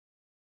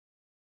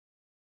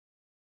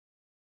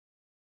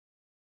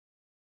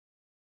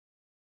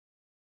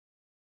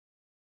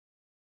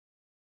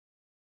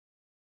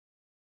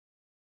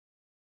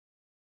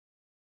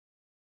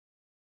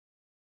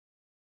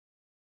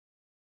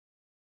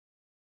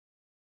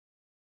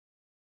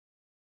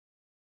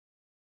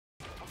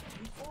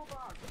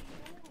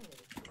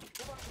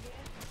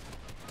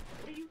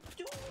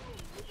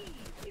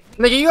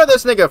Nigga, you got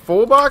this nigga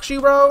full box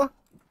you, bro?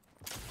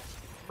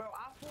 Bro,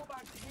 I full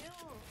box him.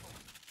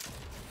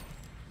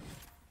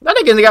 That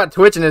nigga got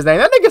Twitch in his name.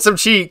 That nigga some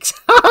cheeks.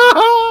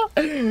 Oh,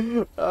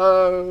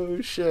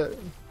 shit.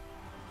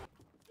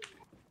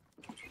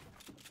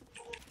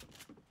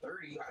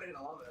 30, I didn't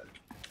love it.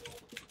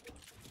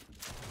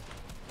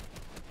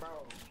 Bro.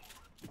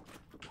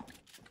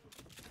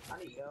 I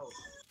need help.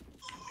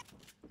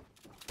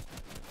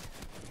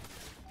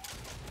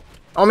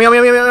 On me.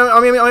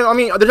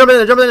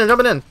 They're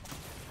jumping in.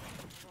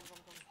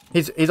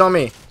 He's on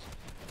me.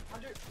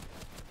 100.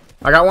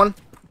 I got one.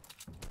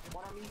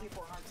 One on me,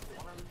 400.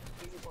 One on me,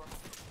 400.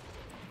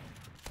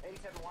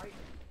 87 white.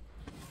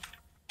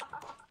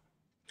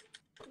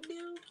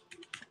 Dude.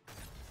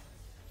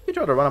 He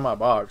tried to run on my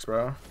box,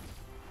 bro.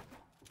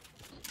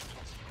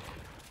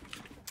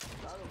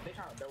 They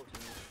trying to double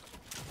team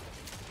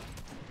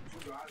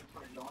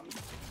me.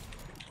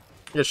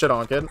 Get shit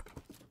on, kid.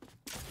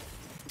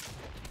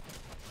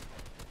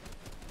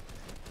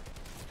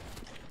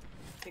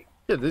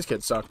 Yeah, these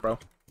kids suck, bro.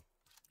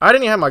 I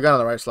didn't even have my gun on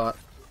the right slot.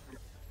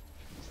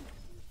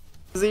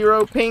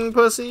 0 ping,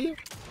 pussy.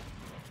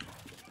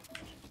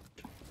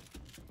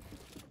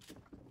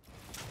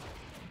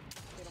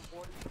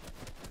 What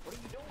are you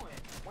doing?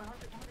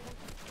 100.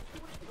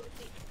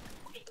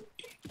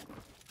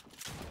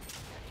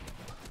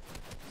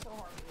 So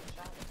hard to get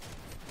shot.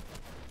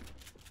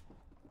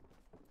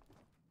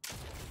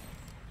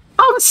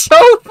 I'm so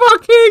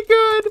fucking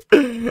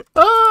good.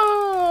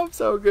 Oh, I'm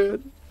so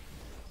good.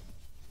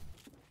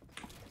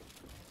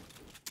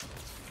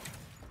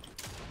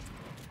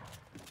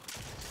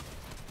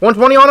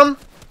 $120 on him.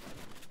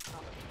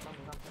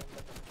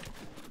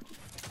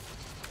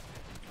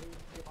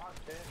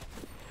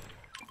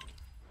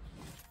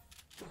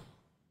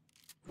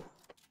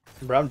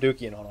 Bro, I'm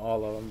dookie on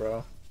all of them,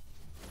 bro.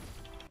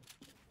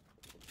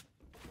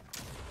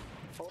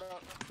 Hold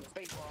up.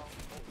 Space ball.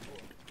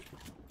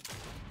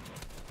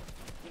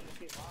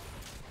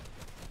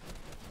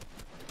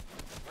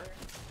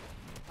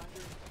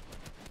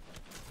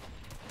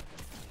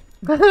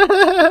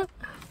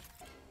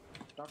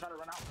 Don't try to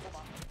run out. Come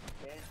on.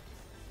 Yeah.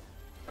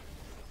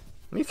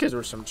 These kids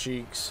were some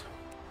cheeks.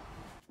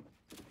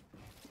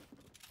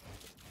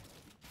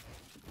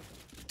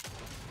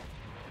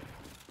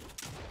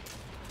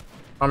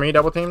 On me,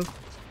 double teamed.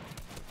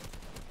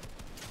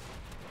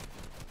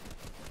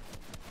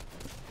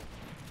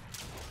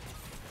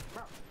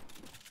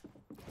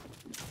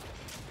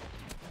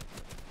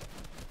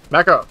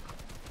 Back up.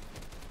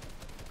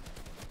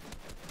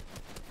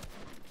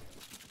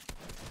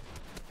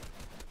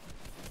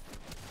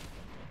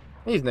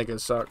 These niggas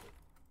suck.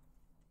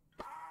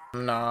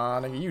 Nah,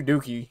 nigga, you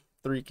dookie.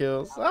 3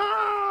 kills.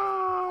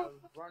 Ah! Auto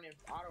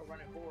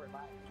running forward,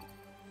 like.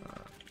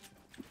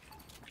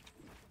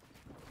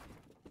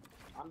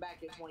 I'm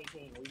back at 20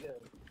 team. We good.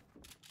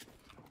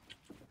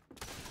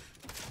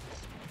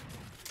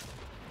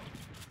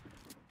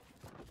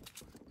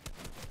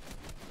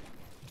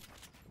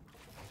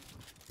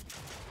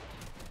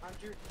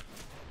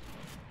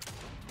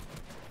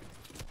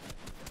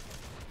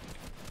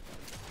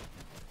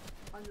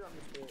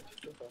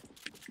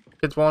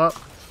 Kids one up.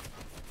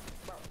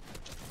 Bro.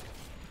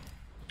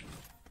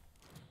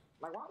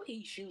 Like, why would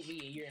he shoot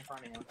me and you're in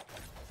front of him?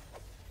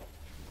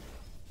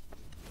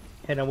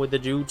 Hit him with the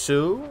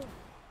jutsu.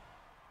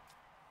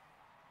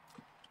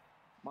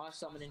 My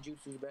summoning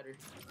jutsu is better.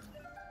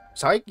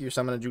 Psych, your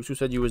summoning jutsu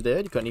said you was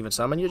dead. You couldn't even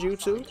summon your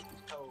jutsu.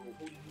 Oh, who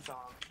do you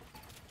talk?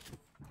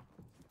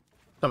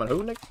 Summon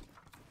who, Nick?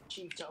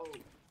 Chief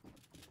Toad.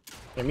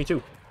 Yeah, me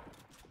too.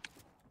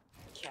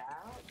 Cow?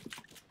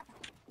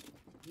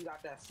 You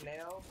got that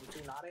snail with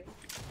Tsunade?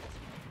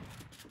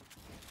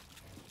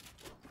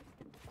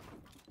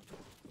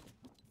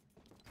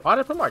 Why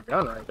did I put my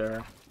gun right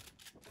there?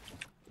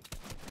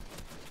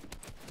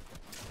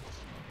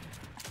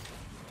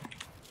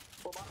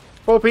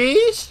 Full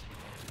piece?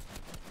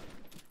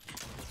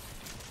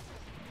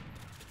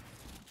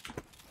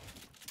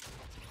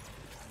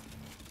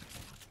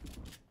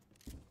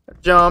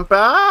 Jump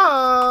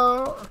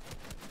out.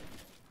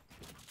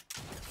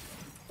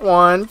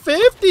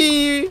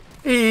 150.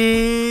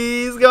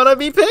 He's gonna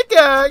be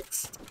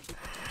pickaxed.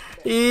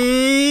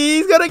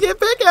 He's gonna get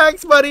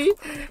pickaxed, buddy.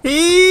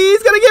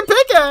 He's gonna get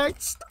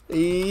pickaxed.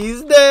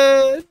 He's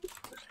dead.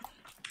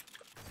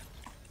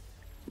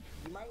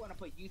 You might want to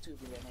put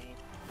YouTube in your name.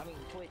 I mean,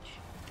 Twitch.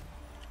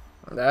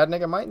 That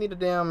nigga might need to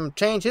damn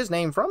change his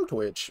name from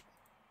Twitch.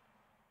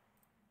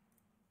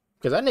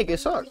 Cause that nigga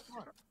sucks.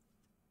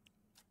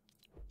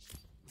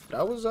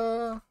 That was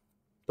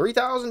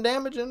 3,000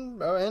 damage in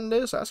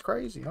this. That's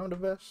crazy. I'm the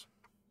best.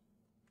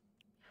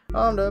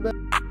 I'm the best.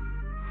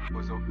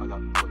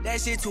 That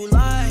shit too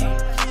light.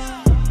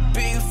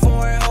 Big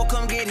foreign hoe,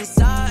 come get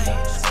inside.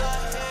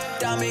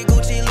 Diamond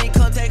Gucci link,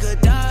 come take a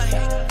dive.